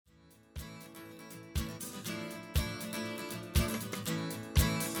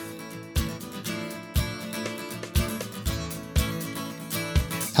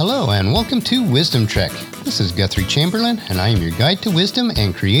Hello and welcome to Wisdom Trek. This is Guthrie Chamberlain and I am your guide to wisdom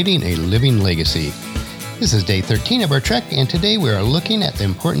and creating a living legacy. This is day 13 of our trek, and today we are looking at the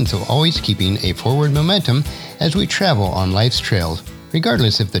importance of always keeping a forward momentum as we travel on life's trails,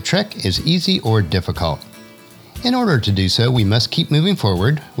 regardless if the trek is easy or difficult. In order to do so, we must keep moving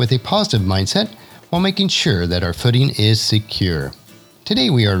forward with a positive mindset while making sure that our footing is secure.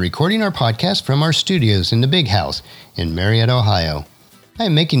 Today we are recording our podcast from our studios in the Big House in Marietta, Ohio. I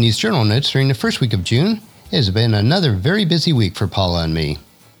am making these journal notes during the first week of June. It has been another very busy week for Paula and me.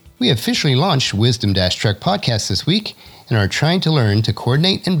 We officially launched Wisdom Trek podcast this week and are trying to learn to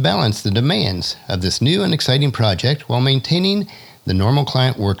coordinate and balance the demands of this new and exciting project while maintaining the normal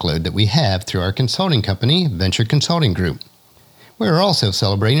client workload that we have through our consulting company, Venture Consulting Group. We are also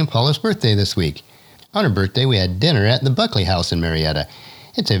celebrating Paula's birthday this week. On her birthday, we had dinner at the Buckley House in Marietta.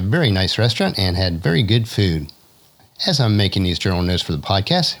 It's a very nice restaurant and had very good food. As I'm making these journal notes for the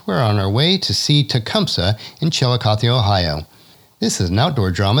podcast, we're on our way to see Tecumseh in Chillicothe, Ohio. This is an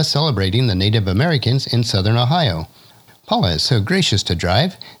outdoor drama celebrating the Native Americans in southern Ohio. Paula is so gracious to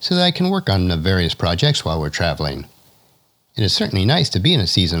drive so that I can work on the various projects while we're traveling. It is certainly nice to be in a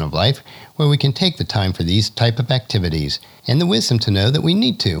season of life where we can take the time for these type of activities and the wisdom to know that we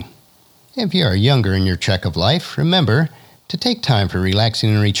need to. If you are younger in your trek of life, remember to take time for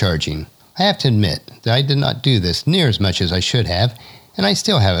relaxing and recharging. I have to admit that I did not do this near as much as I should have, and I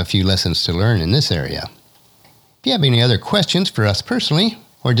still have a few lessons to learn in this area. If you have any other questions for us personally,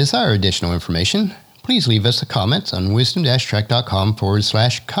 or desire additional information, please leave us a comment on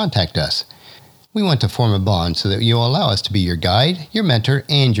wisdom-trek.com/contact us. We want to form a bond so that you'll allow us to be your guide, your mentor,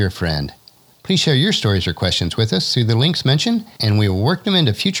 and your friend. Please share your stories or questions with us through the links mentioned, and we will work them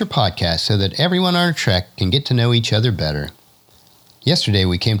into future podcasts so that everyone on our trek can get to know each other better. Yesterday,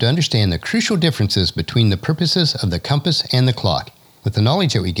 we came to understand the crucial differences between the purposes of the compass and the clock. With the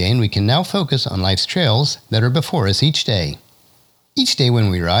knowledge that we gain, we can now focus on life's trails that are before us each day. Each day when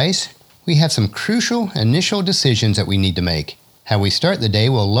we rise, we have some crucial initial decisions that we need to make. How we start the day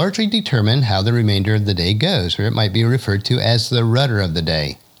will largely determine how the remainder of the day goes, or it might be referred to as the rudder of the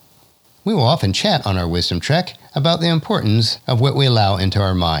day. We will often chat on our Wisdom Trek about the importance of what we allow into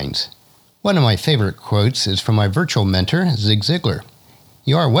our minds. One of my favorite quotes is from my virtual mentor, Zig Ziglar.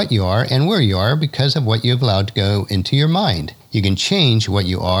 You are what you are and where you are because of what you have allowed to go into your mind. You can change what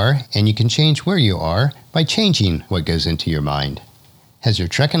you are, and you can change where you are by changing what goes into your mind. Has your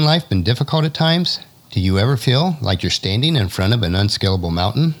trek in life been difficult at times? Do you ever feel like you're standing in front of an unscalable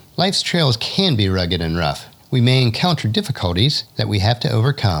mountain? Life's trails can be rugged and rough. We may encounter difficulties that we have to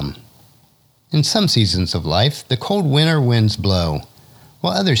overcome. In some seasons of life, the cold winter winds blow,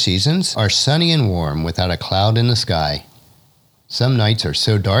 while other seasons are sunny and warm without a cloud in the sky. Some nights are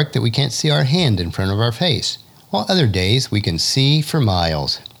so dark that we can't see our hand in front of our face, while other days we can see for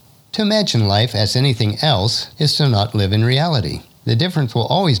miles. To imagine life as anything else is to not live in reality. The difference will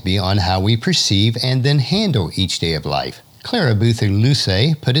always be on how we perceive and then handle each day of life. Clara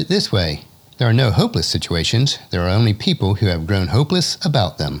Boothe-Luce put it this way: there are no hopeless situations, there are only people who have grown hopeless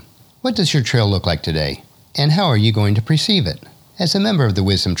about them. What does your trail look like today? And how are you going to perceive it? As a member of the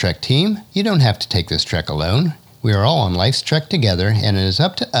Wisdom Trek team, you don't have to take this trek alone. We are all on life's trek together, and it is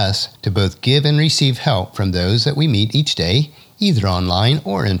up to us to both give and receive help from those that we meet each day, either online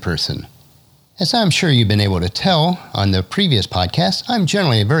or in person. As I'm sure you've been able to tell on the previous podcast, I'm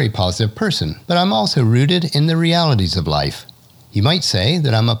generally a very positive person, but I'm also rooted in the realities of life. You might say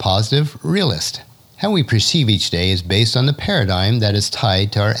that I'm a positive realist. How we perceive each day is based on the paradigm that is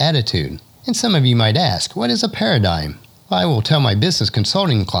tied to our attitude. And some of you might ask, what is a paradigm? Well, I will tell my business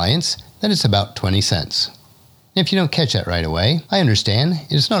consulting clients that it's about 20 cents. If you don't catch that right away, I understand.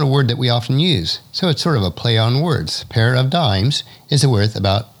 It's not a word that we often use, so it's sort of a play on words. Pair of dimes is worth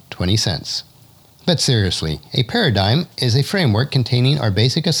about 20 cents. But seriously, a paradigm is a framework containing our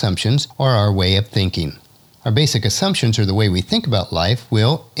basic assumptions or our way of thinking. Our basic assumptions or the way we think about life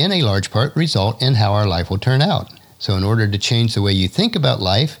will, in a large part, result in how our life will turn out. So in order to change the way you think about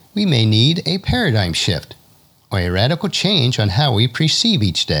life, we may need a paradigm shift, or a radical change on how we perceive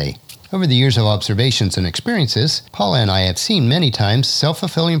each day. Over the years of observations and experiences, Paula and I have seen many times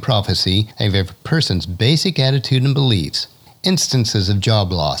self-fulfilling prophecy of a person's basic attitude and beliefs. Instances of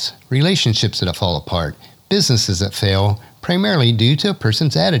job loss, relationships that fall apart, businesses that fail, primarily due to a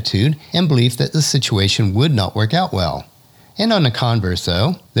person's attitude and belief that the situation would not work out well. And on the converse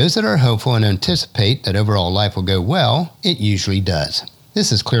though, those that are hopeful and anticipate that overall life will go well, it usually does.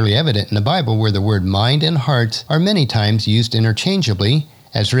 This is clearly evident in the Bible, where the word mind and heart are many times used interchangeably,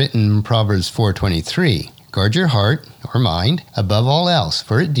 as written in Proverbs 4:23. Guard your heart, or mind, above all else,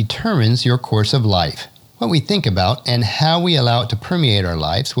 for it determines your course of life. What we think about and how we allow it to permeate our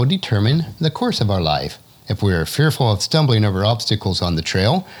lives will determine the course of our life. If we are fearful of stumbling over obstacles on the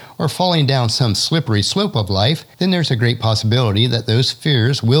trail or falling down some slippery slope of life, then there's a great possibility that those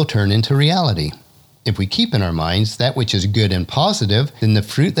fears will turn into reality. If we keep in our minds that which is good and positive, then the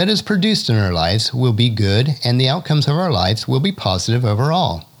fruit that is produced in our lives will be good and the outcomes of our lives will be positive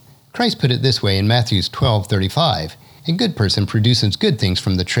overall. Christ put it this way in Matthew 12:35. A good person produces good things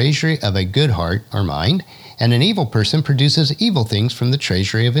from the treasury of a good heart or mind, and an evil person produces evil things from the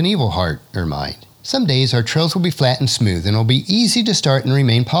treasury of an evil heart or mind. Some days our trails will be flat and smooth and it'll be easy to start and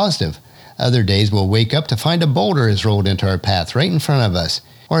remain positive. Other days we'll wake up to find a boulder has rolled into our path right in front of us,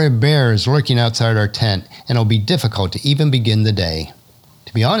 or a bear is lurking outside our tent and it'll be difficult to even begin the day.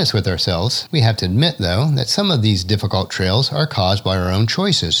 To be honest with ourselves, we have to admit though that some of these difficult trails are caused by our own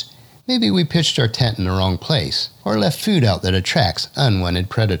choices. Maybe we pitched our tent in the wrong place, or left food out that attracts unwanted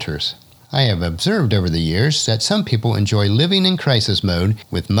predators. I have observed over the years that some people enjoy living in crisis mode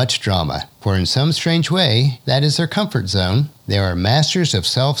with much drama, for in some strange way, that is their comfort zone. They are masters of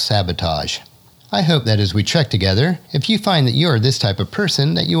self-sabotage. I hope that as we trek together, if you find that you are this type of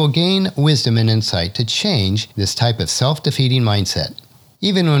person, that you will gain wisdom and insight to change this type of self-defeating mindset.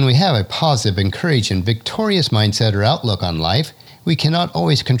 Even when we have a positive, encouraging, and victorious mindset or outlook on life, we cannot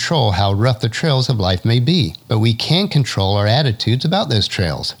always control how rough the trails of life may be, but we can control our attitudes about those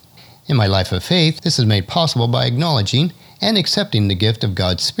trails. In my life of faith, this is made possible by acknowledging and accepting the gift of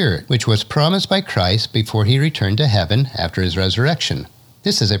God's Spirit, which was promised by Christ before he returned to heaven after his resurrection.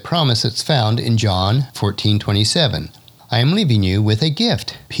 This is a promise that's found in John 14:27. I am leaving you with a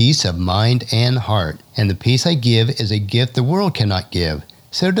gift, peace of mind and heart, and the peace I give is a gift the world cannot give,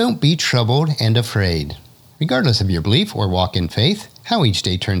 so don't be troubled and afraid. Regardless of your belief or walk in faith, how each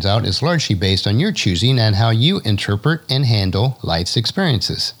day turns out is largely based on your choosing and how you interpret and handle life's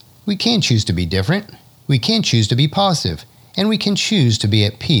experiences. We can choose to be different, we can choose to be positive, and we can choose to be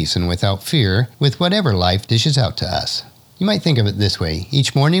at peace and without fear with whatever life dishes out to us. You might think of it this way.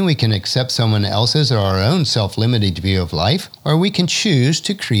 Each morning we can accept someone else's or our own self-limited view of life, or we can choose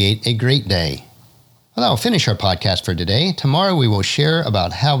to create a great day. Well, that'll finish our podcast for today. Tomorrow we will share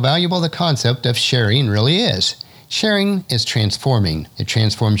about how valuable the concept of sharing really is. Sharing is transforming. It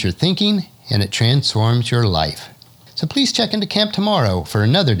transforms your thinking, and it transforms your life. So please check into camp tomorrow for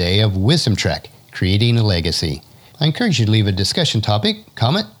another day of Wisdom Trek, Creating a Legacy. I encourage you to leave a discussion topic,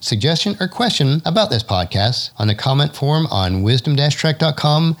 comment, suggestion, or question about this podcast on the comment form on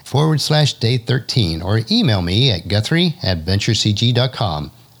wisdom-trek.com/day13 or email me at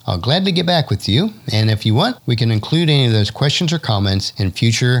guthrie@venturecg.com. I'll gladly get back with you, and if you want, we can include any of those questions or comments in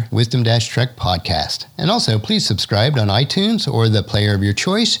future Wisdom-Trek podcast. And also, please subscribe on iTunes or the player of your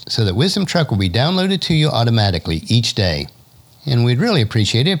choice so that Wisdom Trek will be downloaded to you automatically each day. And we'd really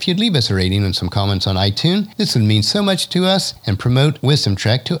appreciate it if you'd leave us a rating and some comments on iTunes. This would mean so much to us and promote Wisdom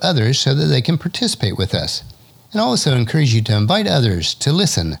Trek to others so that they can participate with us. And also encourage you to invite others to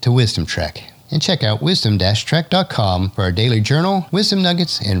listen to Wisdom Trek. And check out wisdom-trek.com for our daily journal, wisdom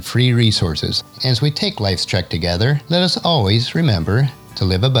nuggets, and free resources. As we take life's trek together, let us always remember to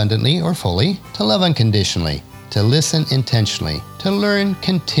live abundantly or fully, to love unconditionally, to listen intentionally, to learn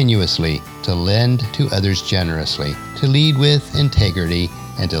continuously, to lend to others generously, to lead with integrity,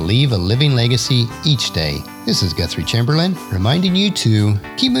 and to leave a living legacy each day. This is Guthrie Chamberlain, reminding you to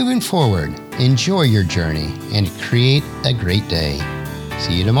keep moving forward, enjoy your journey, and create a great day.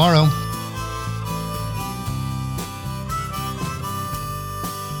 See you tomorrow.